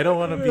it? I don't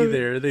want to be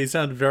there. They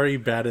sound very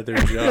bad at their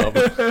job.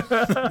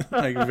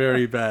 Like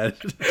very bad.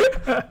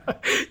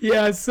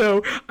 Yeah,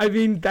 so I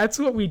mean that's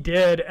what we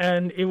did,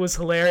 and it was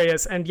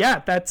hilarious. And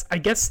yeah, that's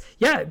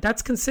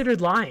considered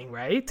lying,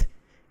 right?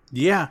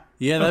 Yeah,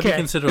 that'd be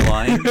considered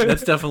lying.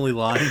 That's definitely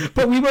lying.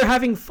 But we were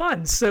having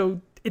fun, so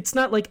it's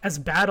not like as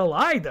bad a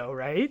lie, though,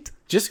 right?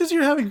 Just because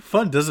you're having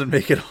fun doesn't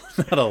make it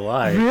not a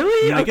lie.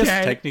 Really? I guess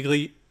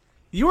technically,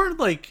 you weren't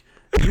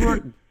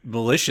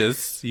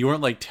malicious. You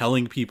weren't like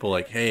telling people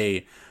like,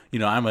 hey, you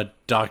know, I'm a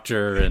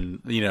doctor, and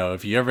you know,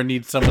 if you ever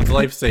need someone's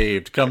life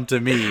saved, come to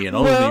me and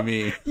only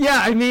me. Yeah,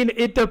 I mean,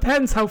 it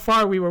depends how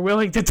far we were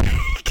willing to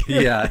take.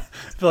 Yeah, I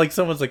feel like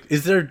someone's like,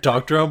 is there a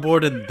doctor on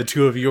board? And the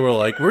two of you were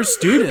like, we're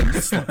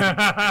students.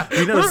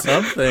 We know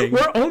something.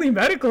 We're only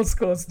medical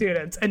school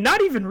students, and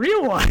not even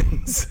real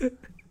ones.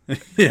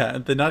 Yeah,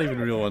 the not even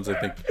real ones, I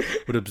think,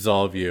 would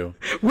absolve you.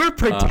 We're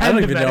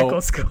pretend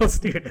medical school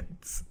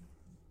students.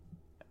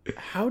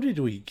 How did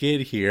we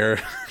get here?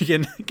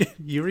 Can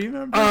you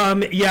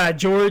remember? Yeah,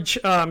 George.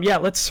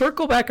 Let's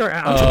circle back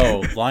around.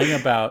 Oh,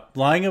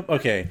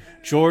 okay,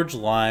 George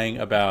lying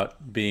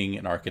about being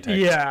an architect.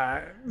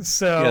 Yeah.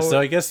 So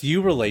I guess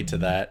you relate to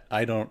that.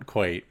 I don't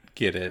quite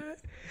get it.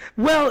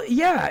 Well,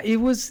 yeah, it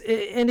was,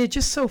 and it's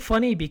just so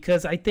funny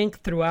because I think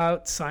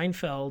throughout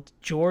Seinfeld,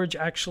 George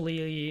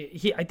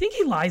actually, I think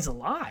he lies a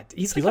lot.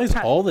 He lies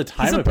all the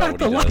time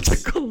about what he does.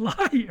 He's a pathological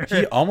liar.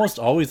 He almost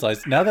always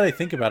lies. Now that I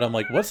think about it, I'm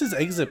like, what's his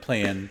exit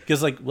plan?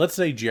 Because, like, let's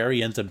say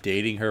Jerry ends up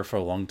dating her for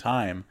a long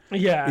time.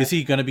 Yeah. Is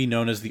he going to be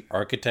known as the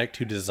architect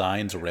who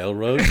designs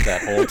railroads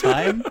that whole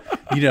time?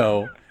 You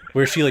know,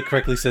 where she like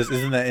correctly says,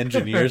 "Isn't that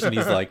engineers?" And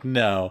he's like,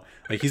 "No."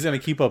 Like he's gonna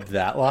keep up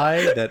that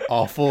lie, that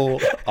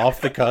awful off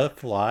the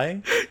cuff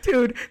lie.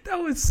 Dude, that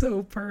was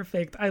so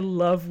perfect. I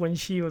love when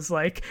she was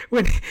like,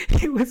 when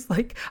he was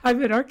like,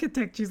 "I'm an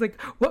architect." She's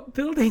like, "What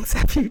buildings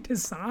have you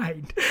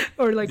designed?"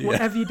 Or like, "What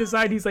have you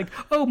designed?" He's like,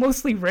 "Oh,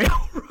 mostly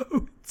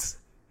railroads."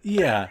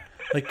 Yeah,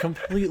 like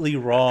completely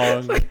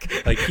wrong.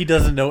 Like he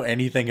doesn't know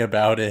anything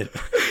about it.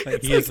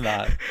 Like, he is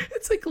not.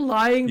 It's like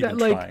lying that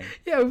like trying.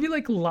 Yeah, it would be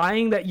like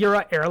lying that you're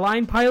an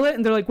airline pilot,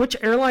 and they're like, "Which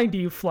airline do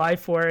you fly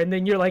for?" And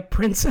then you're like,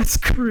 "Princess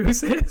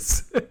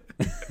Cruises."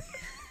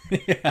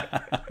 Yeah.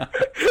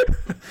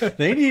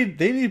 They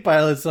need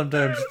pilots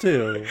sometimes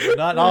too.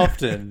 Not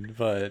often,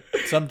 but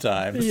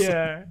sometimes.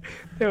 Yeah.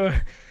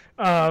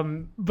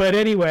 But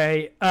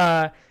anyway,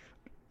 I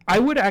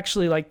would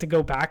actually like to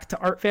go back to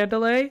Art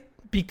Vandelay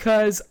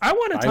because I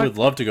want to talk. I would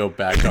love to go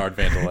back to Art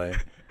Vandelay.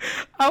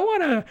 I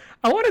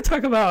want to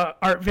talk about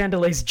Art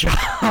Vandelay's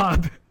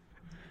job.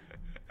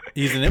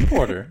 He's an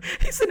importer.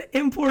 He's an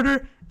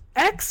importer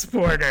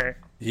exporter.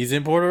 He's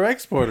importer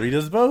exporter. He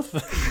does both.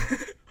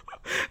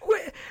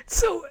 Wait,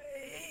 so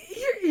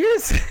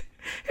here's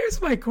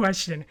my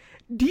question.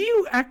 Do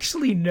you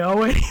actually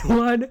know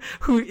anyone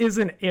who is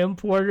an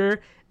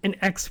importer, an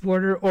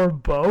exporter, or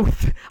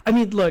both? I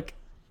mean, look,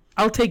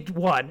 I'll take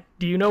one.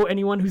 Do you know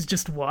anyone who's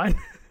just one?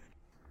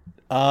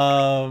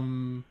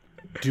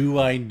 Do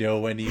I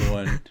know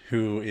anyone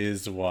who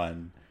is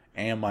one?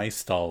 Am I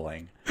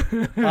stalling?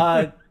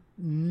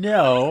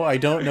 No, I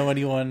don't know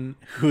anyone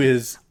who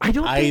is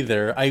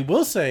either. I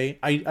will say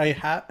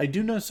I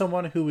do know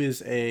someone who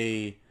is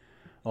I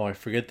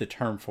forget the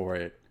term for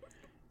it.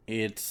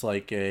 It's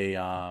like a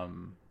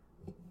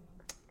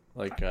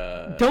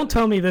Don't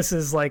tell me this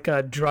is like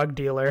a drug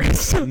dealer. No,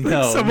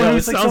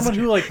 it's like someone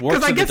who like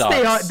works at the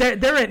docks. Because I guess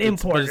they're an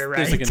importer, right?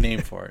 There's like a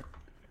name for it.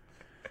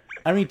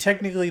 I mean,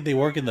 technically, they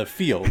work in the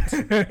field.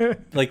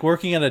 Like,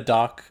 working at a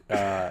dock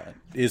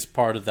is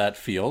part of that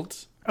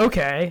field.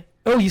 Okay.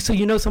 Oh, so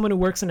you know someone who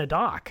works in a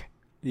dock?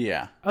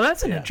 Yeah. Oh,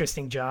 that's an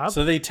interesting job.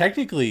 So they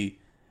technically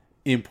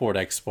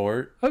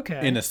import-export,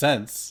 in a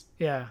sense.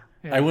 Yeah.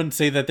 I wouldn't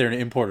say that they're an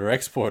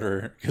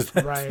importer-exporter, because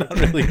that's not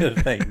really a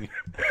thing.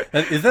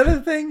 Is that a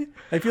thing?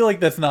 I feel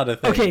like that's not a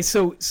thing. Okay,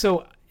 so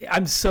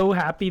I'm so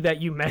happy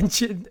that you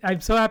mentioned...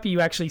 I'm so happy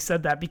you actually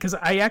said that, because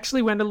I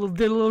actually did a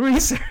little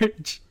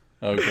research.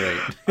 Oh, great.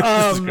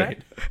 This is great.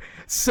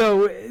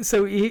 So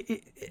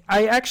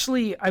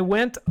I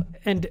went,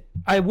 and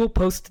I will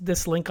post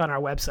this link on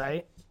our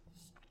website,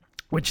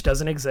 which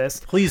doesn't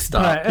exist. Please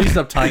stop. Please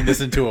stop tying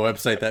this into a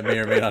website that may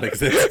or may not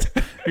exist.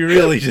 You're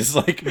really just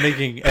like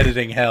making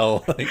editing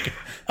hell. Like.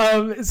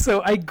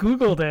 So I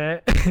Googled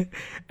it,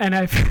 and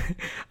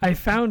I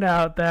found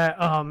out that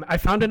I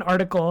found an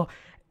article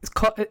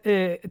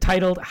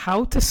titled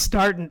 "How to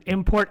Start an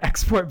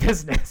Import-Export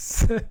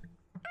Business."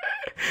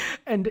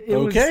 And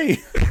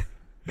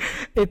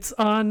it's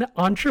on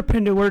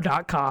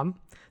entrepreneur.com.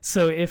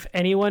 So if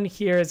anyone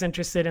here is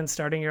interested in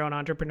starting your own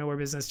entrepreneur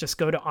business, just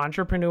go to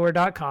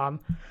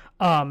entrepreneur.com.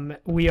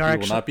 We will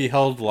not be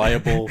held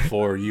liable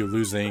for you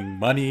losing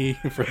money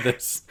for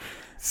this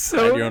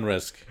at your own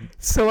risk.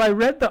 So I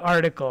read the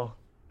article.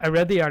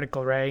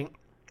 Right?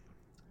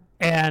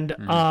 And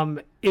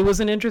it was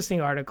an interesting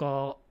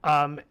article.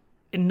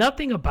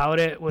 Nothing about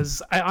it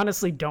was... I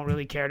honestly don't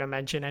really care to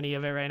mention any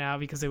of it right now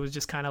because it was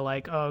just kind of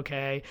like, oh,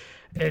 okay,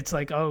 it's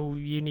like, oh,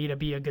 you need to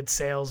be a good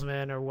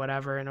salesman or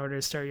whatever in order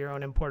to start your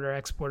own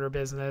importer-exporter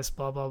business,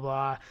 blah, blah,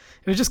 blah.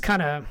 It was just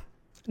kind of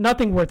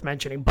nothing worth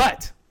mentioning.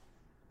 But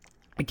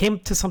I came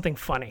to something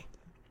funny.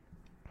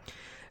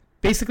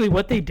 Basically,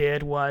 what they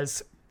did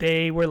was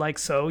they were like,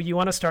 so you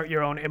want to start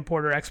your own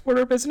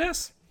importer-exporter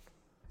business?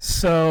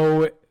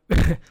 So...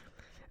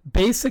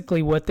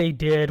 Basically, what they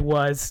did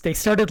was they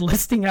started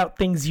listing out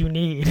things you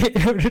need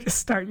in order to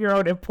start your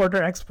own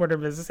importer-exporter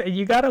business. And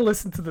you got to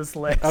listen to this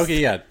list. Okay,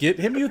 yeah.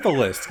 Hit me with the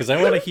list, because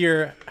I want to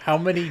hear how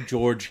many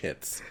George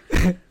hits.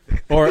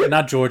 Or,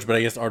 not George, but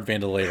I guess Art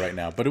Vandelay right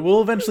now. But it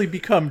will eventually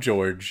become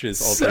George,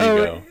 his alter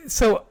ego.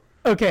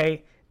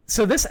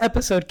 So this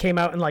episode came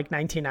out in like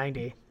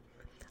 1990.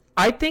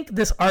 I think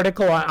this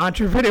article on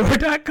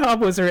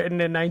entrepreneur.com was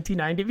written in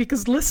 1990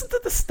 because listen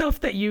to the stuff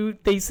that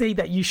they say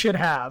that you should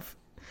have.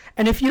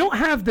 And if you don't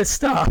have this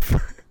stuff,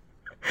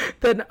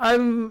 then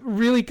I'm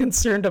really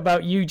concerned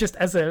about you just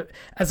as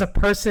a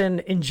person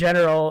in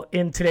general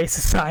in today's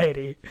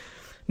society.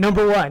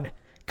 Number 1,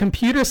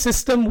 computer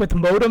system with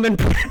modem and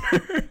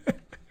printer.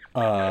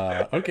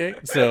 Okay,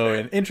 so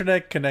an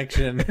internet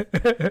connection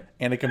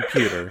and a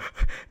computer.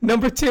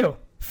 Number 2,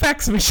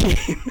 fax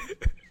machine.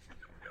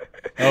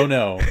 Oh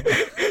no,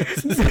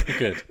 this is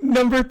good.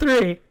 Number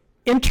 3,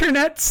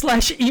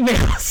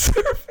 internet/email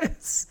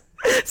service.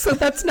 So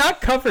that's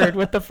not covered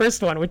with the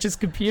first one, which is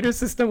computer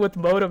system with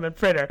modem and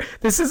printer.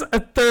 This is a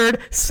third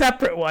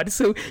separate one.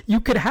 So you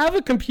could have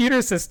a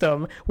computer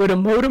system with a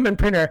modem and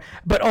printer,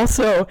 but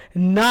also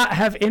not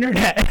have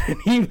internet and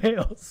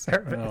email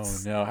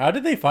service. Oh no! How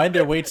did they find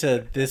their way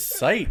to this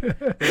site?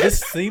 This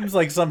seems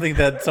like something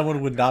that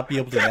someone would not be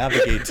able to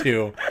navigate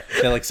to.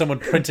 That like someone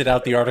printed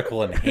out the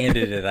article and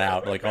handed it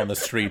out like on the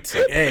streets.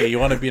 Like, hey, you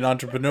want to be an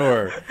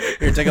entrepreneur?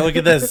 Here, take a look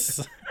at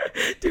this.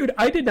 Dude,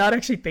 I did not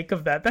actually think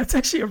of that. That's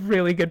actually a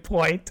really good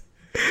point.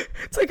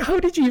 It's like, how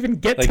did you even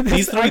get like to this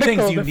these three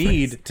things you article?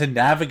 need to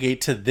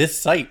navigate to this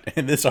site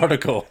in this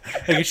article?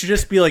 Like it should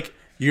just be like,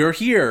 you're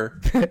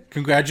here.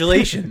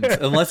 Congratulations.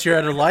 Unless you're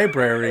at a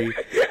library,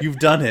 you've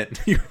done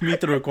it. You meet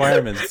the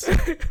requirements.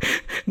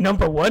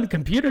 Number one,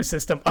 computer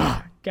system.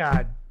 Oh,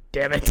 God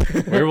damn it.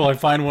 Where will I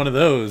find one of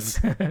those?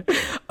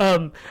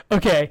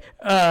 Okay.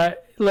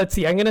 Let's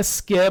see. I'm going to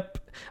skip.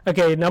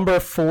 Okay, number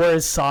 4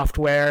 is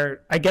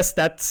software. I guess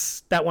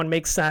that one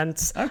makes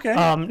sense.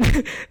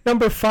 Okay.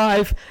 Number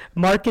 5,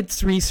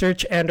 markets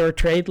research and or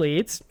trade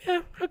leads.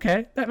 Yeah,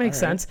 okay, that makes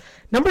sense.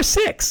 Number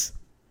 6,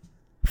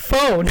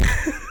 phone.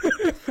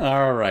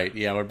 All right.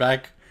 Yeah, we're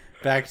back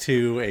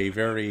to a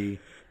very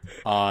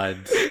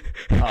odd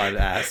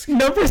ask.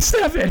 Number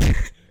 7,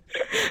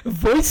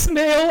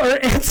 voicemail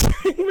or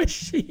answering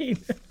machine.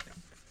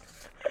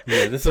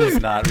 Yeah, this was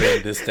not really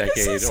this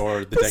decade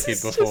or the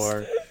decade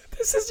before.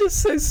 This is just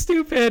so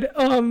stupid.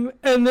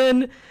 And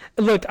then,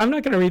 look, I'm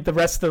not going to read the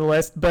rest of the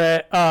list,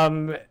 but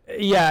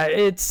yeah,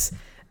 it's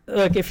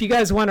look, if you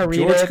guys want to read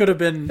George it, could have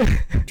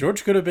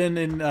been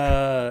in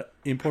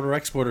importer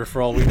exporter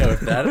for all we know.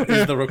 If that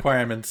is the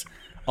requirements,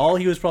 all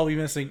he was probably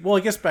missing. Well, I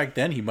guess back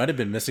then he might have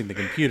been missing the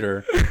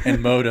computer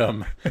and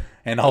modem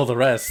and all the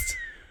rest.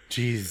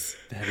 Jeez,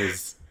 that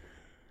is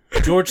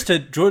the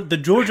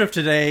George of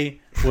today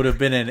would have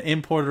been an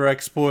importer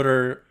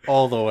exporter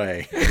all the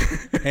way.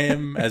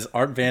 Him as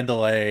Art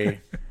Vandelay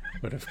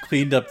would have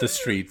cleaned up the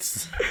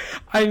streets.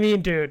 I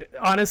mean, dude,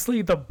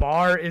 honestly, the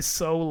bar is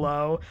so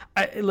low.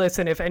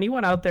 Listen, if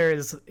anyone out there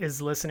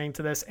is listening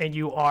to this and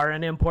you are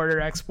an importer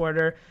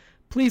exporter,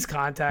 please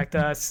contact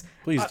us.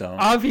 Please don't.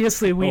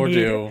 Obviously, we need.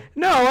 Do.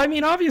 No, I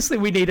mean, obviously,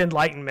 we need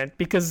enlightenment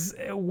because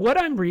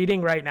what I'm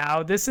reading right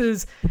now,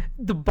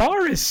 the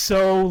bar is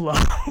so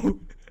low.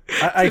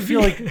 I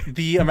feel like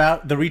the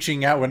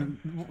reaching out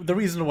the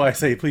reason why I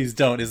say please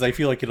don't is I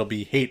feel like it'll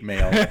be hate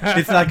mail.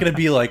 It's not going to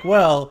be like,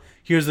 well,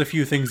 here's a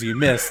few things you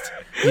missed.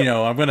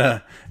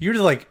 You're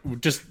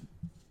just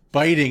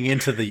biting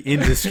into the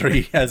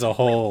industry as a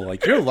whole.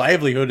 Like your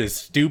livelihood is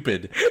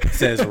stupid,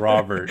 says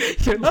Robert.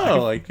 That's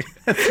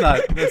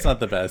not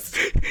the best.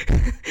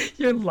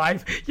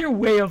 Your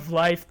way of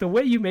life, the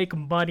way you make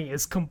money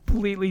is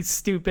completely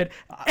stupid.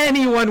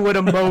 Anyone with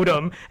a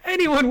modem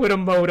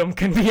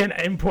can be an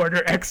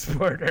importer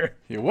exporter.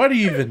 Yeah, what do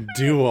you even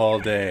do all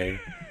day?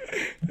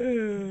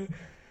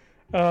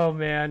 Oh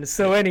man.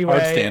 So anyway,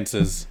 art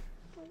stances.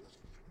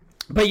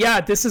 But yeah,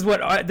 this is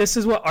what Art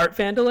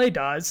Vandelay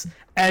does,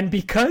 and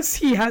because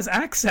he has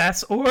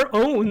access or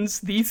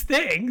owns these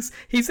things,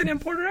 he's an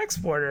importer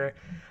exporter.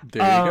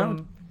 There you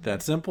go.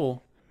 That's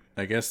simple.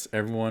 I guess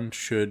everyone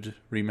should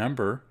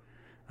remember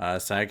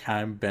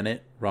Sagheim,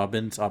 Bennett,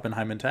 Robbins,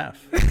 Oppenheim, and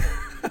Taft. We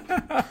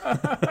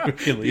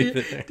can leave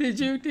it there.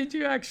 Did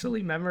you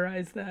actually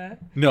memorize that?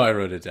 No, I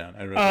wrote it down.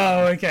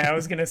 Okay. I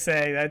was gonna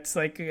say that's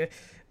like.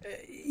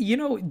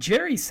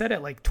 Jerry said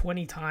it like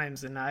 20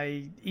 times,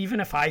 and even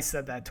if I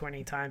said that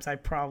 20 times, I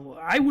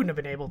wouldn't have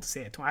been able to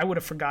say it. I would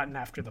have forgotten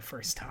after the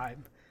first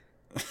time.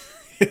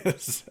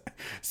 Yes.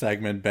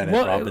 Sagman, Bennett,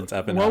 Robbins,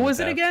 Oppenheimer. What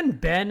was it again?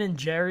 Ben and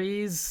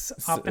Jerry's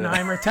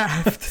Oppenheimer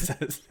Taft.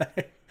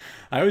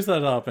 I always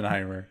thought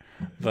Oppenheimer,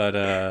 but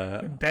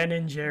Ben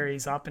and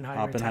Jerry's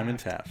Oppenheimer Taft. And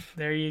Taft.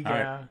 There you go.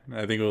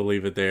 Right. I think we'll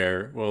leave it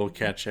there. We'll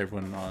catch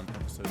everyone on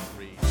episode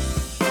 3.